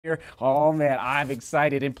Here. Oh man, I'm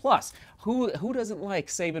excited. And plus, who doesn't like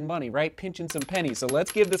saving money, right? Pinching some pennies. So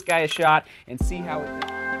let's give this guy a shot and see how it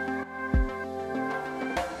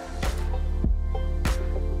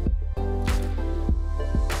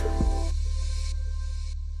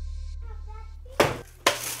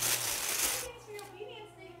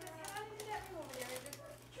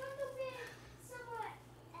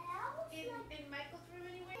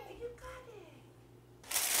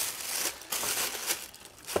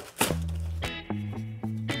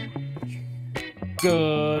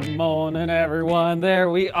Good morning, everyone.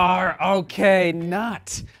 There we are. Okay,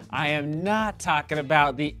 I am not talking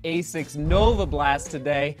about the ASICS Novablast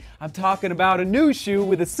today. I'm talking about a new shoe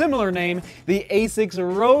with a similar name, the ASICS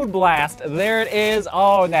Roadblast. There it is.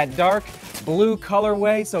 Oh, in that dark blue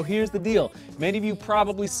colorway. So here's the deal. Many of you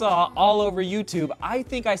probably saw all over YouTube. I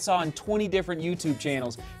think I saw on 20 different YouTube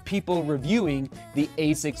channels people reviewing the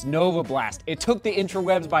ASICS Novablast. It took the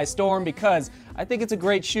interwebs by storm because I think it's a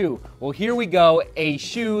great shoe. Well, here we go. A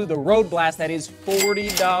shoe, the Roadblast, that is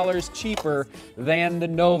 $40 cheaper than the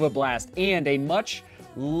Novablast and a much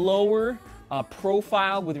lower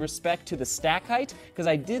profile with respect to the stack height, because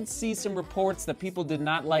I did see some reports that people did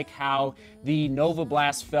not like how the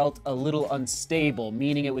Novablast felt a little unstable,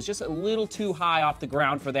 meaning it was just a little too high off the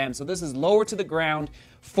ground for them. So this is lower to the ground,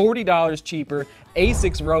 $40 cheaper,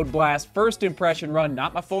 ASICS Roadblast, first impression run,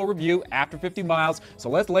 not my full review, after 50 miles. So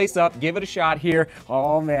let's lace up, give it a shot here.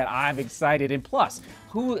 Oh man, I'm excited. And plus,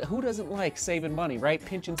 who doesn't like saving money, right?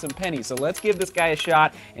 Pinching some pennies. So let's give this guy a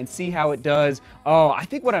shot and see how it does. Oh, I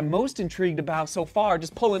think what I'm most intrigued about so far,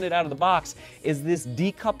 just pulling it out of the box, is this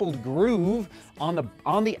decoupled groove on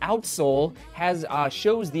the outsole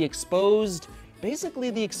shows the exposed, basically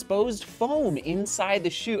the exposed foam inside the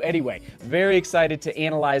shoe. Anyway, very excited to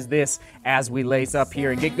analyze this as we lace up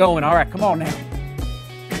here and get going. All right, come on now.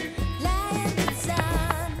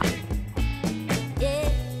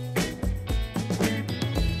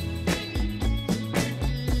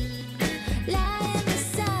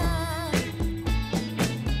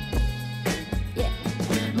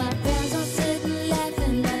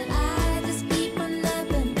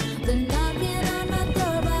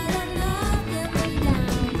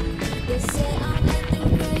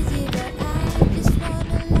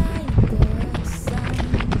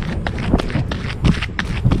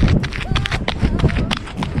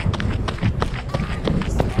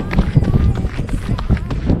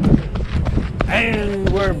 And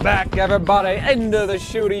we're back, everybody, into the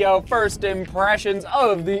studio. First impressions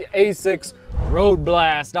of the ASICS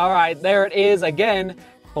Roadblast. All right, there it is again,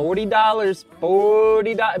 $40.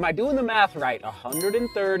 $40. Am I doing the math right?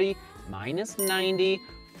 130 minus 90,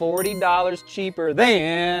 $40 cheaper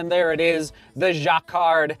than, there it is, the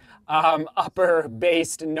Jacquard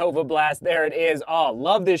upper-based Novablast. There it is. Oh,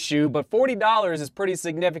 love this shoe, but $40 is pretty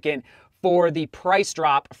significant for the price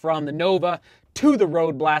drop from the Nova to the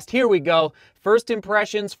Roadblast. Here we go. First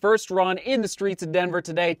impressions, first run in the streets of Denver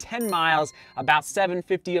today, 10 miles, about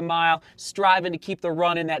 $7.50 a mile, striving to keep the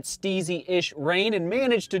run in that steezy-ish range and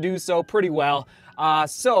managed to do so pretty well.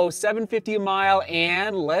 So $7.50 a mile,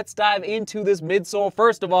 and let's dive into this midsole.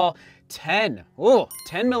 First of all, 10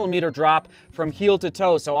 millimeter drop from heel to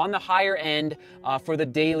toe. So on the higher end for the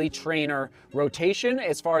daily trainer rotation.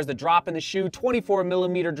 As far as the drop in the shoe, 24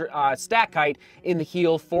 millimeter stack height in the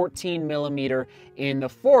heel, 14 millimeter in the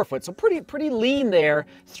forefoot. So pretty lean there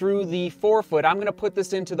through the forefoot. I'm gonna put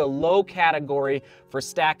this into the low category for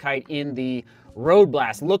stack height in the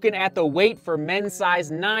Roadblast. Looking at the weight for men's size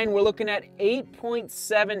 9, we're looking at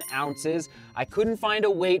 8.7 ounces. I couldn't find a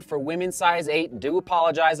weight for women's size 8. Do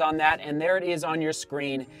apologize on that. And there it is on your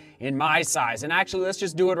screen in my size. And actually, let's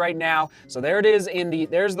just do it right now. So there it is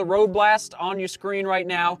there's the Roadblast on your screen right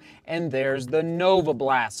now, and there's the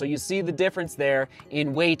Novablast. So you see the difference there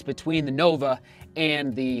in weight between the Nova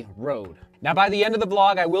and the Road. Now, by the end of the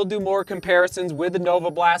vlog, I will do more comparisons with the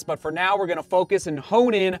Novablast, but for now, we're gonna focus and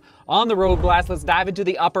hone in on the Roadblast. Let's dive into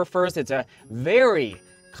the upper first. It's a very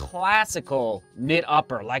classical knit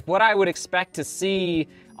upper, like what I would expect to see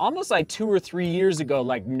almost like 2 or 3 years ago,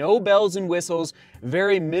 like no bells and whistles,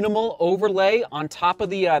 very minimal overlay on top of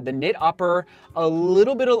the knit upper, a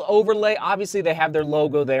little bit of overlay. Obviously, they have their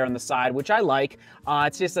logo there on the side, which I like.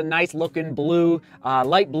 It's just a nice looking blue,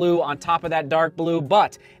 light blue on top of that dark blue,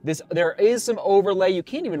 but there is some overlay. You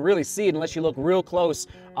can't even really see it unless you look real close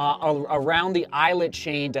around the eyelet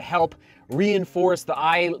chain to help reinforce the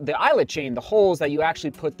eyelet chain, the holes that you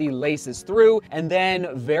actually put the laces through, and then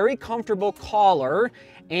very comfortable collar.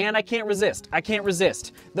 And I can't resist.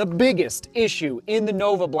 The biggest issue in the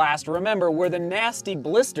Novablast, remember, were the nasty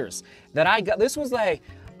blisters that I got. This was like,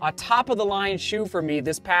 a top-of-the-line shoe for me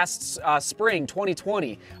this past spring,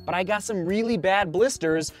 2020, but I got some really bad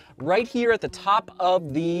blisters right here at the top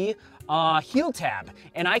of the heel tab,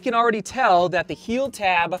 and I can already tell that the heel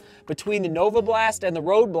tab between the Novablast and the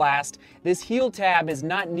Roadblast, this heel tab is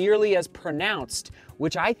not nearly as pronounced,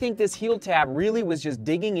 which I think this heel tab really was just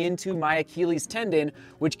digging into my Achilles tendon,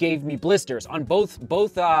 which gave me blisters on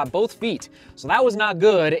both feet. So that was not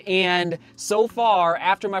good, and so far,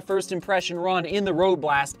 after my first impression run in the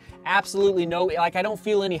Roadblast, absolutely no, like I don't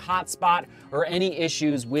feel any hot spot or any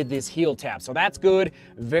issues with this heel tab. So that's good,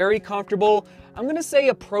 very comfortable. I'm gonna say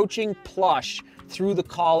approaching plush through the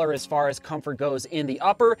collar as far as comfort goes in the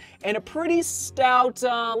upper, and a pretty stout,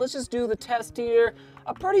 let's just do the test here,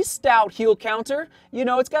 a pretty stout heel counter. You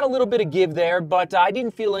know, it's got a little bit of give there, but I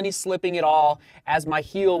didn't feel any slipping at all as my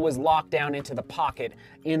heel was locked down into the pocket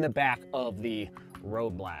in the back of the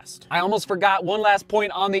Roadblast. I almost forgot one last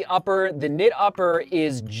point on the upper. The knit upper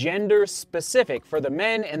is gender specific for the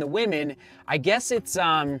men and the women. I guess it's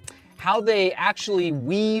how they actually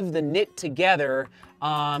weave the knit together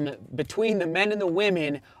between the men and the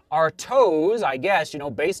women. Our toes, I guess, you know,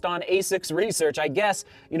 based on ASICS research, I guess,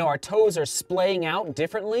 you know, our toes are splaying out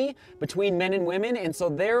differently between men and women, and so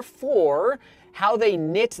therefore, how they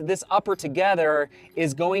knit this upper together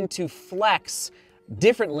is going to flex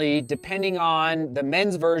differently depending on the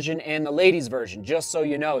men's version and the ladies' version, just so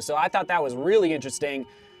you know. So I thought that was really interesting.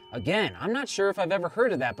 Again, I'm not sure if I've ever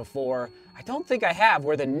heard of that before. I don't think I have,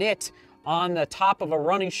 where the knit on the top of a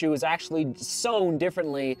running shoe is actually sewn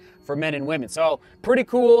differently for men and women. So pretty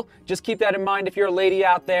cool. Just keep that in mind if you're a lady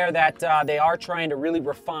out there, that they are trying to really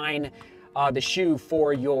refine the shoe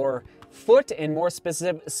for your foot, and more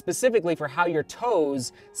specifically for how your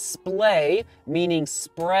toes splay, meaning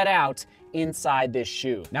spread out inside this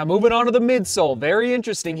shoe. Now moving on to the midsole, very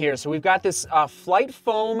interesting here. So we've got this Flight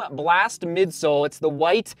Foam Blast midsole. It's the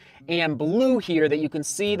white and blue here that you can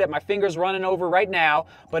see that my finger's running over right now.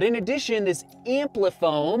 But in addition, this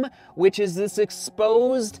Amplifoam, which is this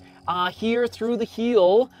exposed here through the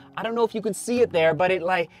heel. I don't know if you can see it there, but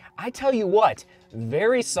I tell you what,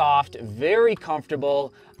 very soft, very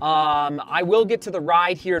comfortable. I will get to the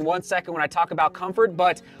ride here in 1 second when I talk about comfort,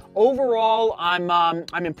 but overall,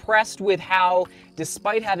 I'm impressed with how,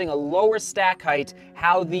 despite having a lower stack height,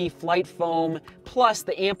 how the Flight Foam plus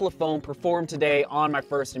the Amplifoam performed today on my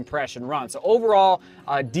first impression run. So overall,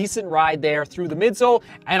 a decent ride there through the midsole.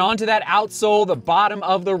 And onto that outsole, the bottom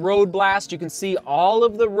of the Roadblast, you can see all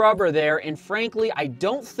of the rubber there, and frankly, I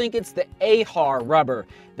don't think it's the AHAR rubber,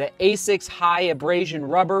 the ASICS High Abrasion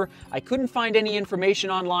rubber. I couldn't find any information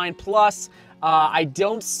online, plus I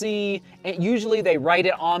don't see, usually they write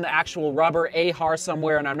it on the actual rubber, AHAR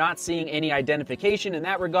somewhere, and I'm not seeing any identification in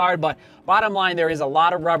that regard, but bottom line, there is a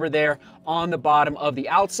lot of rubber there on the bottom of the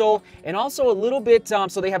outsole, and also a little bit,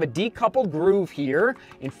 so they have a decoupled groove here.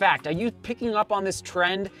 In fact, are you picking up on this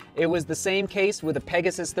trend? It was the same case with the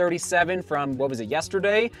Pegasus 37 from, what was it,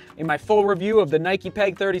 yesterday? In my full review of the Nike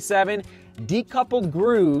Peg 37, decoupled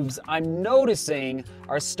grooves, I'm noticing,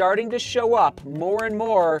 are starting to show up more and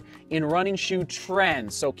more in running shoe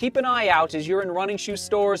trends. So keep an eye out as you're in running shoe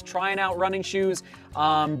stores, trying out running shoes.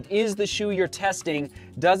 Is the shoe you're testing,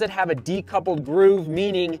 does it have a decoupled groove,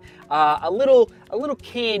 meaning a little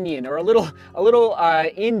canyon or a little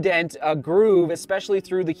indent, a groove, especially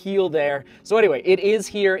through the heel there. So anyway, it is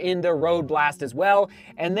here in the Roadblast as well.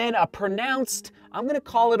 And then a pronounced, I'm gonna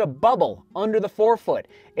call it a bubble under the forefoot.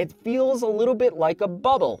 It feels a little bit like a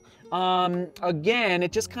bubble. Again,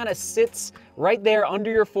 it just kind of sits right there under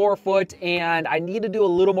your forefoot, and I need to do a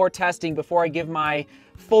little more testing before I give my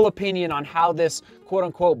full opinion on how this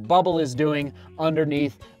quote-unquote bubble is doing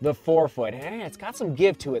underneath the forefoot. Hey, it's got some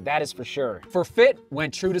give to it, that is for sure. For fit,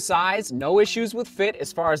 went true to size, no issues with fit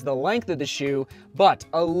as far as the length of the shoe, but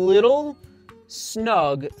a little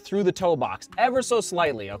snug through the toe box, ever so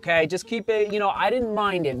slightly, okay? Just keep it, you know, I didn't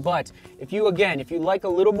mind it, but if you like a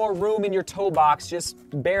little more room in your toe box, just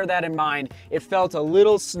bear that in mind. It felt a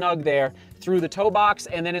little snug there through the toe box.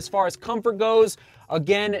 And then as far as comfort goes,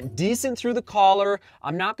 again, decent through the collar.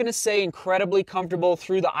 I'm not gonna say incredibly comfortable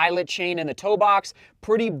through the eyelet chain and the toe box.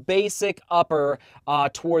 Pretty basic upper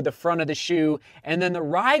toward the front of the shoe. And then the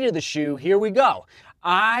ride of the shoe, here we go.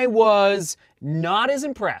 I was not as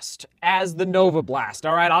impressed as the Novablast,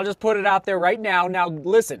 all right? I'll just put it out there right now. Now,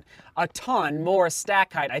 listen, a ton more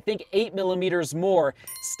stack height. I think 8 millimeters more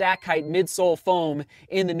stack height midsole foam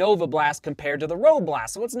in the Novablast compared to the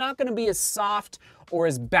Roadblast. So it's not gonna be as soft or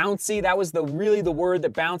as bouncy. That was really the word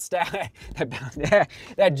that bounced out,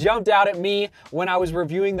 that jumped out at me when I was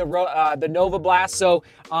reviewing the Novablast. So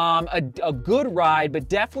a good ride, but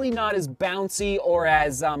definitely not as bouncy or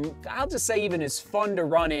as, I'll just say even as fun to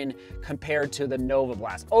run in compared to the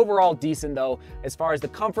Novablast. Overall decent though, as far as the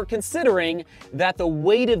comfort, considering that the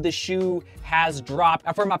weight of the shoe has dropped.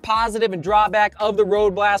 For my positive and drawback of the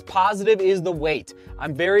Roadblast, positive is the weight.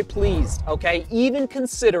 I'm very pleased, okay? Even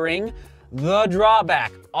considering the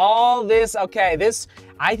drawback. All this, okay,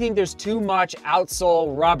 I think there's too much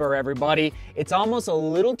outsole rubber, everybody. It's almost a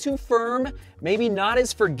little too firm, maybe not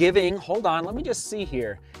as forgiving. Hold on, let me just see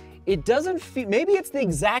here. It doesn't feel, maybe it's the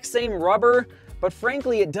exact same rubber, but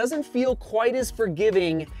frankly, it doesn't feel quite as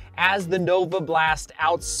forgiving as the Novablast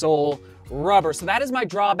outsole rubber. So that is my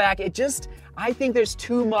drawback. I think there's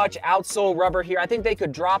too much outsole rubber here. I think they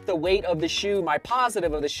could drop the weight of the shoe, my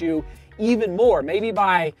positive of the shoe, even more, maybe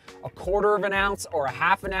by 1/4 of an ounce or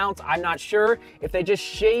 1/2 an ounce. I'm not sure, if they just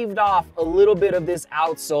shaved off a little bit of this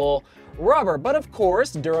outsole rubber. But of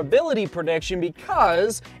course, durability prediction,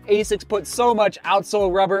 because ASICS put so much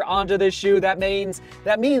outsole rubber onto this shoe, that means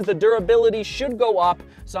the durability should go up.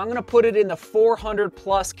 So I'm gonna put it in the 400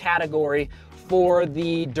 plus category for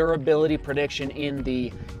the durability prediction in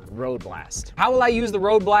the Roadblast. How will I use the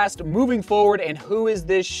Roadblast moving forward, and who is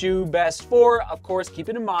this shoe best for? Of course,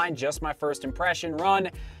 keeping in mind just my first impression run.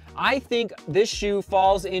 I think this shoe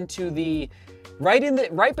falls into the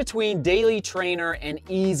right between daily trainer and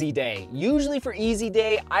easy day. Usually for easy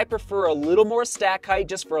day, I prefer a little more stack height,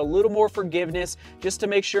 just for a little more forgiveness, just to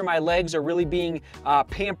make sure my legs are really being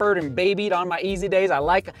pampered and babied on my easy days. I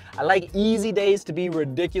like easy days to be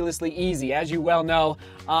ridiculously easy, as you well know.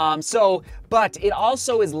 But it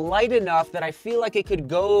also is light enough that I feel like it could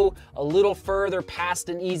go a little further past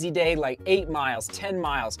an easy day, like 8 miles, 10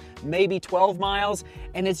 miles, maybe 12 miles.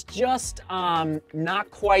 And it's just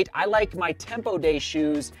not quite, I like my tempo day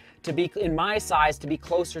shoes to be, in my size, to be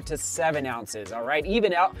closer to 7 ounces, all right?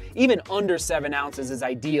 Even under 7 ounces is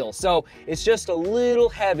ideal. So it's just a little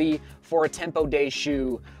heavy for a tempo day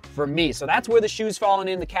shoe for me. So that's where the shoe's falling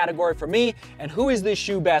in the category for me. And who is this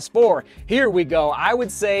shoe best for? Here we go. I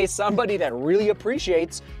would say somebody that really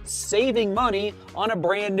appreciates saving money on a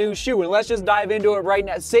brand new shoe. And let's just dive into it right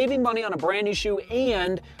now. Saving money on a brand new shoe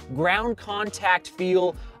and ground contact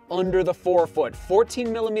feel under the forefoot.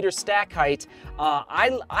 14 millimeter stack height.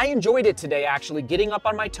 I enjoyed it today, actually, getting up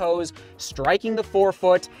on my toes, striking the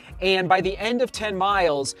forefoot, and by the end of 10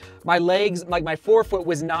 miles, my legs, like my forefoot,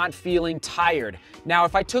 was not feeling tired. Now,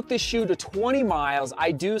 if I took this shoe to 20 miles,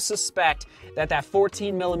 I do suspect that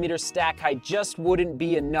 14 millimeter stack height just wouldn't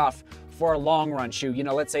be enough for a long run shoe, you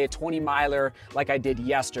know, let's say a 20 miler like I did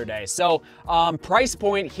yesterday. So price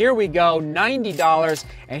point, here we go, $90.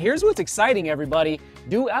 And here's what's exciting, everybody.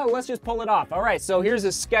 Let's just pull it off. All right, so here's a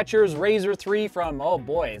Skechers Razor 3 from, oh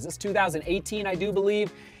boy, is this 2018, I do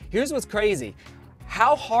believe. Here's what's crazy.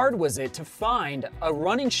 How hard was it to find a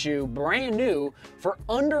running shoe brand new for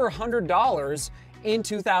under $100 in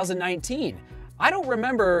 2019? I don't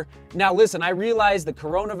remember. Now listen, I realize the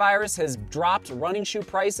coronavirus has dropped running shoe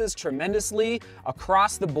prices tremendously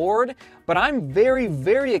across the board, but I'm very,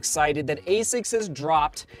 very excited that ASICS has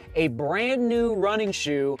dropped a brand new running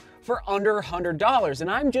shoe for under $100. And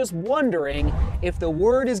I'm just wondering if the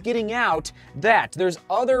word is getting out that there's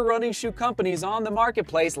other running shoe companies on the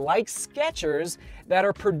marketplace like Skechers that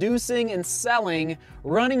are producing and selling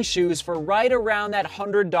running shoes for right around that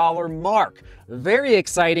 $100 mark. Very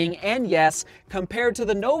exciting, and yes, compared to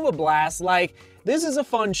the Novablast, like, this is a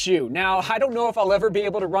fun shoe. Now, I don't know if I'll ever be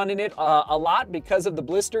able to run in it a lot because of the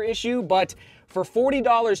blister issue, but for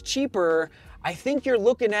 $40 cheaper, I think you're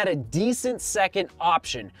looking at a decent second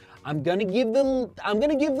option. I'm gonna give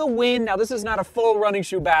the win. Now, this is not a full running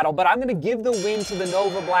shoe battle, but I'm gonna give the win to the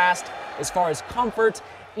Novablast as far as comfort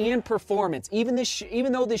and performance. Even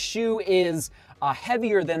though this shoe is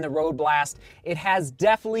heavier than the Roadblast, it has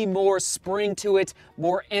definitely more spring to it,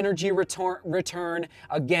 more energy return.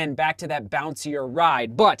 Again, back to that bouncier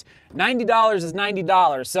ride. But $90 is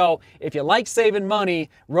 $90. So if you like saving money,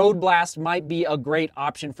 Roadblast might be a great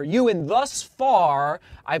option for you. And thus far,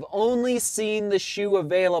 I've only seen the shoe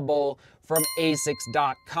available from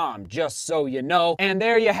ASICS.com, just so you know. And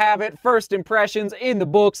there you have it. First impressions in the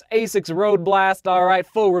books, ASICS Roadblast. All right,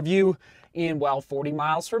 full review in, well, 40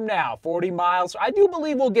 miles from now. 40 miles. I do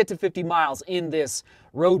believe we'll get to 50 miles in this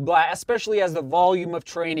Roadblast, especially as the volume of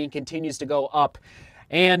training continues to go up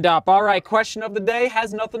and up. All right, question of the day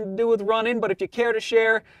has nothing to do with running, but if you care to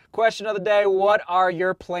share, question of the day, what are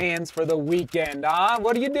your plans for the weekend?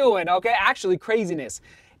 What are you doing? Okay, actually, craziness.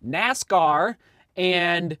 NASCAR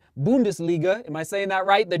and Bundesliga, am I saying that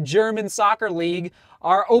right? The German soccer league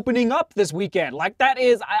are opening up this weekend. Like that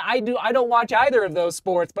is, I don't watch either of those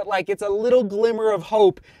sports, but like it's a little glimmer of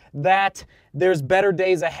hope that there's better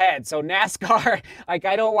days ahead. So NASCAR, like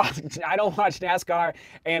I don't watch NASCAR,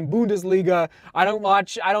 and Bundesliga,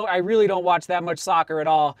 I really don't watch that much soccer at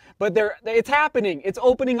all. But it's happening. It's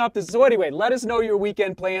opening up this. So anyway, let us know your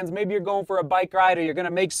weekend plans. Maybe you're going for a bike ride, or you're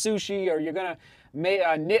gonna make sushi, or you're gonna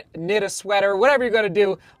knit a sweater, whatever you're gonna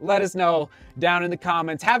do. Let us know down in the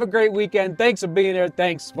comments. Have a great weekend. Thanks for being here.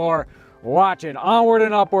 Thanks for watching. Onward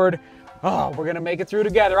and upward. Oh, we're gonna make it through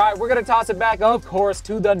together. All right, we're gonna toss it back, of course,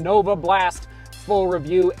 to the Novablast full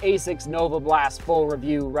review, ASICS Novablast full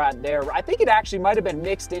review right there. I think it actually might have been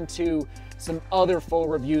mixed into some other full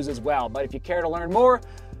reviews as well. But if you care to learn more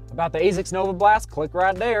about the ASICS Novablast, click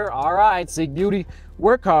right there. All right, seek beauty,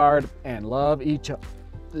 work hard, and love each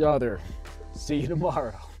other. See you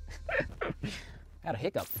tomorrow. Had a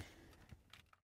hiccup.